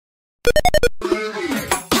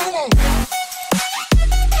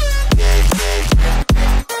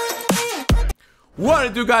What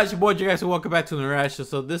it do, guys? Your boy JangleX and welcome back to the reaction.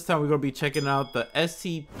 So this time we're gonna be checking out the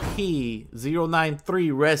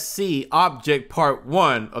SCP-093 Res C object part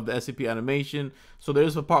 1 of the SCP animation. So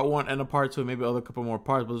there's a part 1 and a part 2, maybe a couple more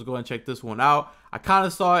parts, but let's go and check this one out. I kind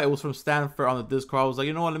of saw it was from Stanford on the Discord. I was like,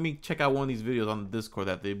 you know what, let me check out one of these videos on the Discord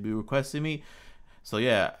that they'd be requesting me. So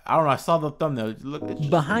yeah, I don't know, I saw the thumbnail.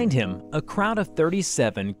 Look, behind him, a crowd of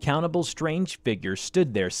 37 countable strange figures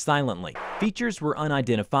stood there silently. Features were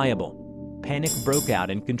unidentifiable. Panic broke out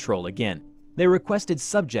in control again. They requested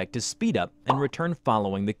subject to speed up and return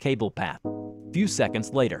following the cable path. Few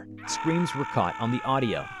seconds later, screams were caught on the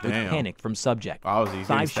audio with panic from subject.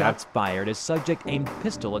 5 shots fired as subject aimed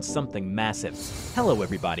pistol at something massive. Hello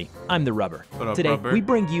everybody, I'm the Rubber. Today Rubber? we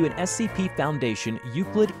bring you an SCP Foundation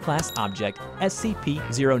Euclid class object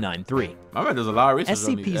SCP-093. I mean, there's a lot of research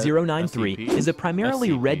on these. SCP-093 is a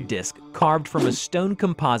primarily red disc carved from a stone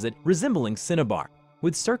composite resembling cinnabar,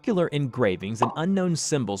 with circular engravings and unknown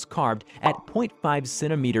symbols carved at 0.5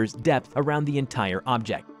 centimeters depth around the entire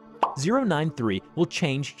object. 093 will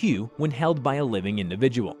change hue when held by a living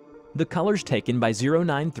individual. The colors taken by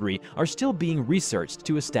 093 are still being researched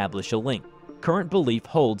to establish a link. Current belief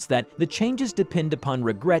holds that the changes depend upon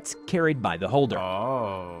regrets carried by the holder.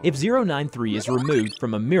 If 093 is removed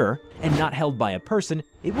from a mirror and not held by a person,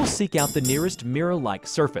 it will seek out the nearest mirror-like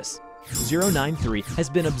surface. 093 has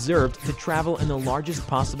been observed to travel in the largest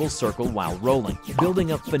possible circle while rolling,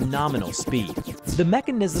 building up phenomenal speed. The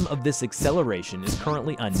mechanism of this acceleration is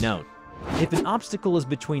currently unknown. If an obstacle is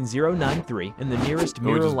between 093 and the nearest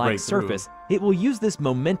mirror-like surface, it will use this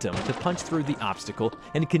momentum to punch through the obstacle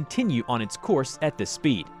and continue on its course at this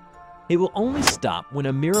speed. It will only stop when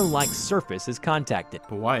a mirror-like surface is contacted.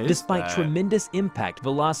 Despite tremendous impact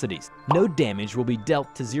velocities, no damage will be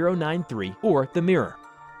dealt to 093 or the mirror.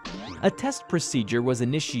 A test procedure was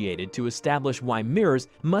initiated to establish why mirrors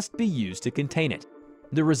must be used to contain it.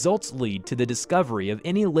 The results lead to the discovery of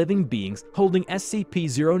any living beings holding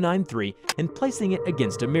SCP-093 and placing it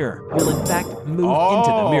against a mirror will in fact move into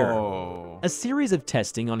the mirror. A series of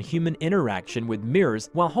testing on human interaction with mirrors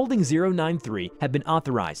while holding 093 have been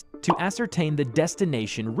authorized to ascertain the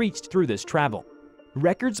destination reached through this travel.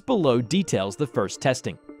 Records below details the first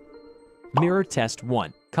testing. Mirror Test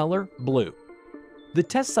 1, color blue. The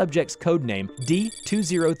test subject's codename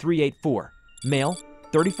D20384, male,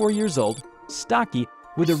 34 years old, stocky,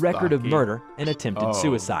 with a record of murder and attempted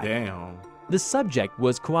suicide. The subject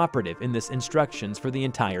was cooperative in this instructions for the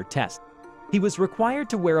entire test. He was required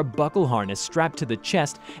to wear a buckle harness strapped to the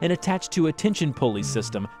chest and attached to a tension pulley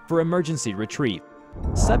system for emergency retrieve.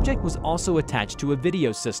 Subject was also attached to a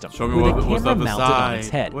video system with a camera mounted on his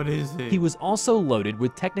head. What is it? He was also loaded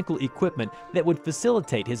with technical equipment that would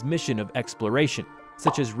facilitate his mission of exploration,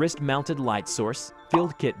 such as wrist-mounted light source,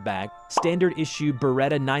 field kit bag, standard-issue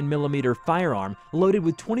Beretta 9mm firearm loaded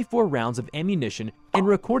with 24 rounds of ammunition, and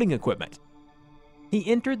recording equipment. He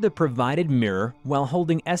entered the provided mirror while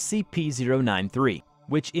holding SCP-093,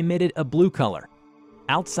 which emitted a blue color.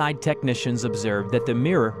 Outside technicians observed that the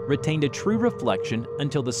mirror retained a true reflection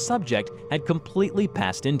until the subject had completely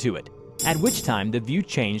passed into it, at which time the view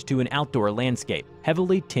changed to an outdoor landscape,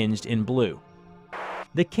 heavily tinged in blue.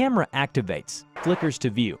 The camera activates, flickers to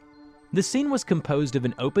view. The scene was composed of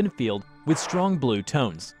an open field with strong blue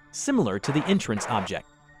tones, similar to the entrance object.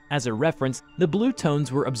 As a reference, the blue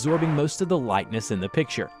tones were absorbing most of the lightness in the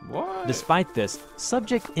picture. Despite this,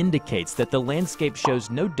 subject indicates that the landscape shows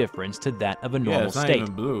no difference to that of a normal state. Not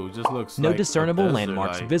even blue. It just looks no like discernible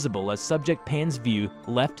landmarks visible as subject pans view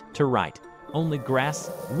left to right. Only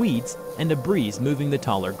grass, weeds, and a breeze moving the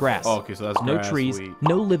taller grass. So that's no trees,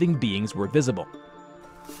 no living beings were visible.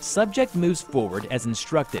 Subject moves forward as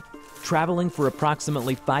instructed, traveling for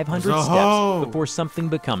approximately 500 steps before something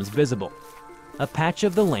becomes visible. A patch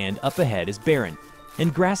of the land up ahead is barren,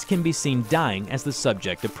 and grass can be seen dying as the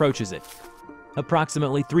subject approaches it.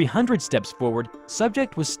 Approximately 300 steps forward,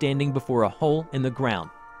 subject was standing before a hole in the ground.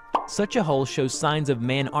 Such a hole shows signs of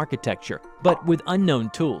man architecture, but with unknown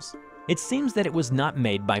tools. It seems that it was not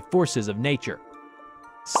made by forces of nature.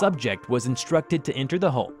 Subject was instructed to enter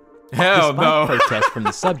the hole. Despite protest from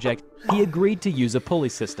the subject, he agreed to use a pulley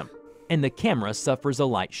system, and the camera suffers a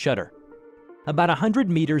light shudder. About 100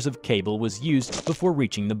 meters of cable was used before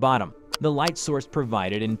reaching the bottom. The light source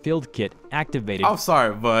provided in field kit activated. I'm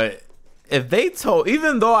sorry, but if they told,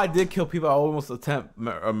 even though I did kill people, I almost attempt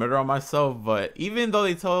a murder on myself, but even though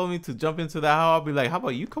they told me to jump into that hole, I'll be like, how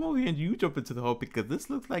about you come over here and you jump into the hole, because this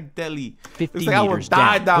looks like deadly. 50 like meters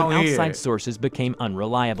down, but outside sources became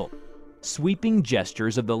unreliable. Sweeping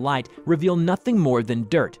gestures of the light reveal nothing more than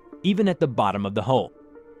dirt, even at the bottom of the hole.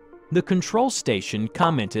 The control station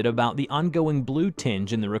commented about the ongoing blue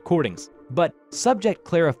tinge in the recordings, but subject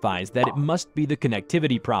clarifies that it must be the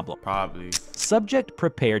connectivity problem. Probably. Subject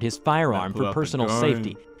prepared his firearm for personal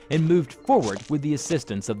safety and moved forward with the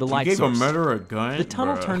assistance of the light source. You gave a murderer a gun? The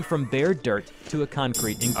tunnel turned from bare dirt to a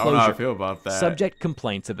concrete enclosure. I don't know how I feel about that. Subject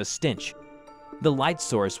complaints of a stench. The light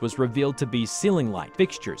source was revealed to be ceiling light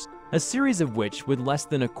fixtures, a series of which with less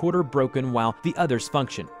than a quarter broken while the others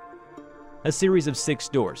function. A series of 6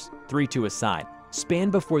 doors, 3 to a side, span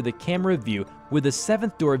before the camera view with a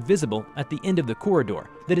 7th door visible at the end of the corridor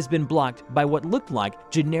that has been blocked by what looked like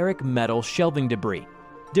generic metal shelving debris.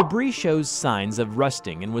 Debris shows signs of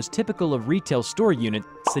rusting and was typical of retail store units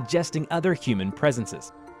suggesting other human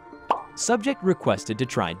presences. Subject requested to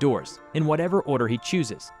try doors, in whatever order he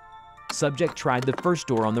chooses. Subject tried the first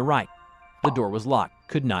door on the right. The door was locked,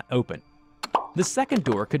 could not open. The second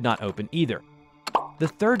door could not open either. The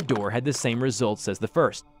third door had the same results as the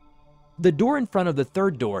first. The door in front of the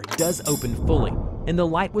third door does open fully, and the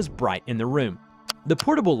light was bright in the room. The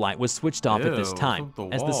portable light was switched off at this time,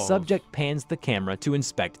 as the subject pans the camera to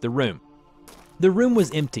inspect the room. The room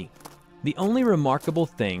was empty. The only remarkable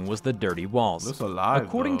thing was the dirty walls. Looks alive,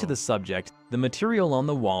 According to the subject, the material on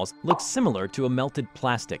the walls looked similar to a melted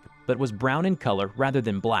plastic, but was brown in color rather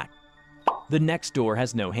than black. The next door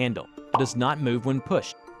has no handle, does not move when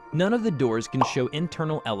pushed. None of the doors can show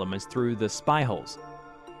internal elements through the spy holes.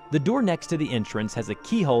 The door next to the entrance has a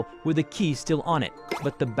keyhole with a key still on it,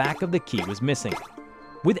 but the back of the key was missing.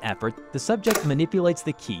 With effort, the subject manipulates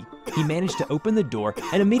the key. He managed to open the door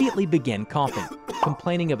and immediately began coughing,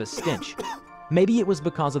 complaining of a stench. Maybe it was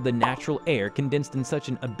because of the natural air condensed in such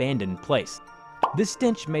an abandoned place. This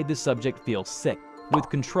stench made the subject feel sick. With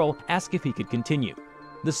control, asked if he could continue.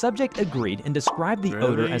 The subject agreed and described the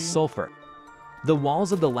odor as sulfur. The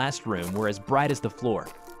walls of the last room were as bright as the floor.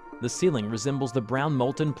 The ceiling resembles the brown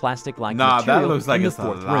molten plastic-like material that looks like in the it's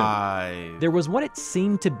fourth alive. room. There was what it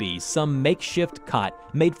seemed to be some makeshift cot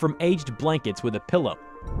made from aged blankets with a pillow,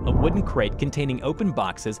 a wooden crate containing open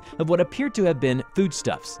boxes of what appeared to have been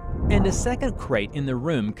foodstuffs, and a second crate in the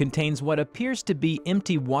room contains what appears to be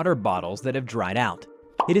empty water bottles that have dried out.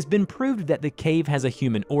 It has been proved that the cave has a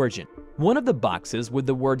human origin. One of the boxes with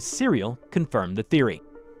the word cereal confirmed the theory.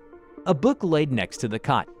 A book laid next to the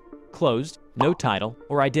cot, closed, no title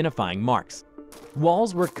or identifying marks.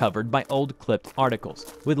 Walls were covered by old clipped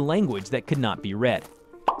articles with language that could not be read.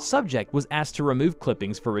 Subject was asked to remove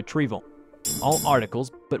clippings for retrieval. All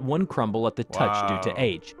articles but one crumble at the touch due to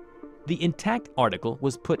age. The intact article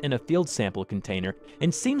was put in a field sample container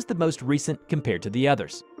and seems the most recent compared to the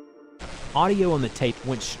others. Audio on the tape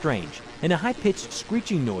went strange, and a high-pitched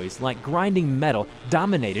screeching noise like grinding metal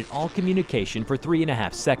dominated all communication for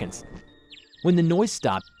 3.5 seconds. When the noise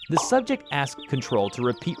stopped, the subject asked Control to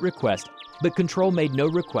repeat request, but Control made no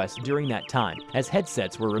request during that time as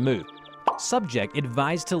headsets were removed. Subject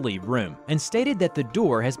advised to leave room and stated that the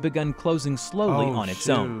door has begun closing slowly on its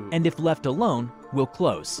own, and if left alone, will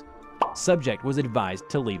close. Subject was advised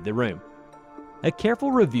to leave the room. A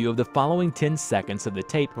careful review of the following 10 seconds of the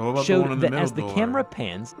tape showed that as the camera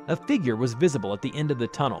pans, a figure was visible at the end of the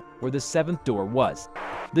tunnel where the 7th door was.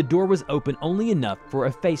 The door was open only enough for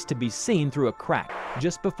a face to be seen through a crack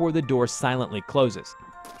just before the door silently closes.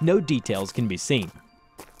 No details can be seen.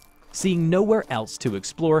 Seeing nowhere else to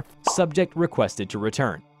explore, Subject requested to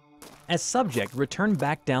return. As Subject returned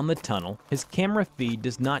back down the tunnel, his camera feed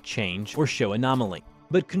does not change or show anomaly,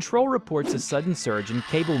 but Control reports a sudden surge in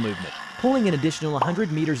cable movement, pulling an additional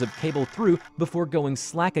 100 meters of cable through before going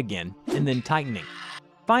slack again and then tightening.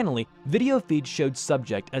 Finally, video feed showed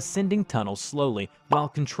Subject ascending tunnels slowly while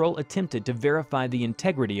Control attempted to verify the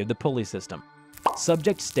integrity of the pulley system.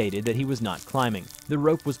 Subject stated that he was not climbing. The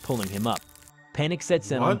rope was pulling him up. Panic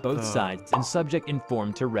sets in on both sides and Subject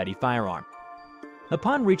informed to ready firearm.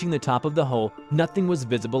 Upon reaching the top of the hole, nothing was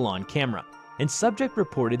visible on camera, and Subject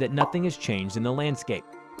reported that nothing has changed in the landscape.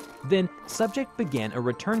 Then, Subject began a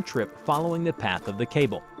return trip following the path of the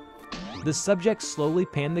cable. The Subject slowly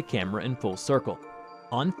panned the camera in full circle.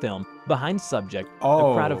 On film, behind Subject,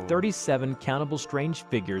 a crowd of 37 countable strange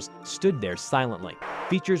figures stood there silently.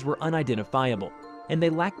 Features were unidentifiable, and they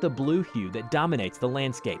lacked the blue hue that dominates the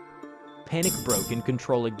landscape. Panic broke in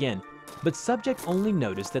Control again, but Subject only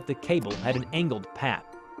noticed that the cable had an angled path.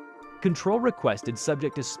 Control requested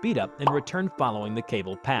Subject to speed up and return following the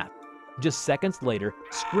cable path. Just seconds later,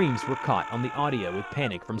 screams were caught on the audio with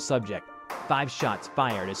Panic from Subject. 5 shots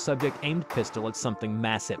fired as Subject aimed pistol at something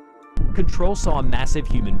massive. Control saw a massive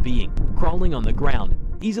human being crawling on the ground,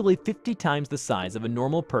 easily 50 times the size of a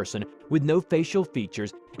normal person with no facial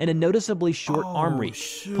features and a noticeably short arm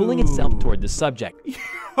reach, pulling itself toward the Subject.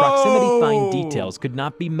 Proximity fine details could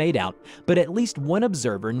not be made out, but at least one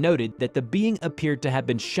observer noted that the being appeared to have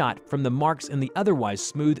been shot from the marks in the otherwise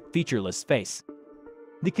smooth, featureless face.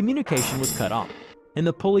 The communication was cut off, and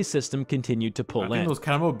the pulley system continued to pull in. Those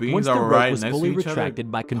cannibal beings Once the are rope right was next fully to each retracted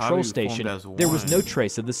other, by control probably station, formed as there was no one.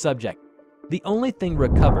 trace of the subject. The only thing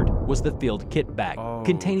recovered was the field kit bag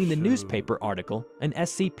containing the shoot. newspaper article and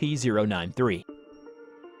SCP-093.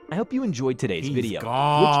 I hope you enjoyed today's video.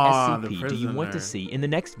 Gone, Which the SCP do you want to prisoner. see in the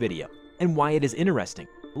next video, and why it is interesting?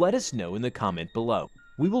 Let us know in the comment below.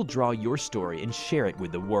 We will draw your story and share it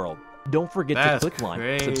with the world. Don't forget That's to click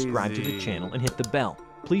like, subscribe to the channel, and hit the bell.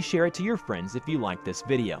 Please share it to your friends if you like this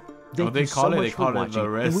video. Thank you so much for watching,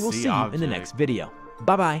 and we will see you in the next video.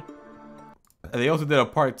 Bye-bye. They also did a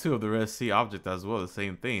part 2 of the Red Sea object as well, the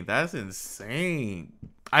same thing. That's insane.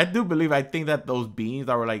 I think that those beings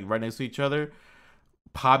that were like right next to each other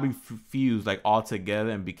probably fused like all together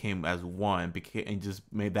and became as one, and just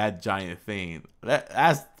made that giant thing.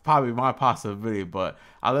 That's probably my possibility, but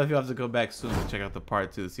I'll let you have to go back soon to check out the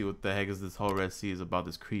part 2 to see what the heck is this whole Red Sea is about,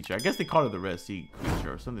 this creature. I guess they call it the Red Sea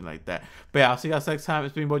creature or something like that. But yeah, I'll see you guys next time.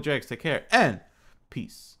 It's been your boy JangleX. Take care and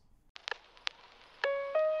peace.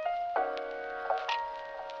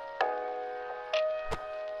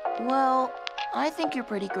 Well, I think you're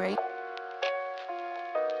pretty great.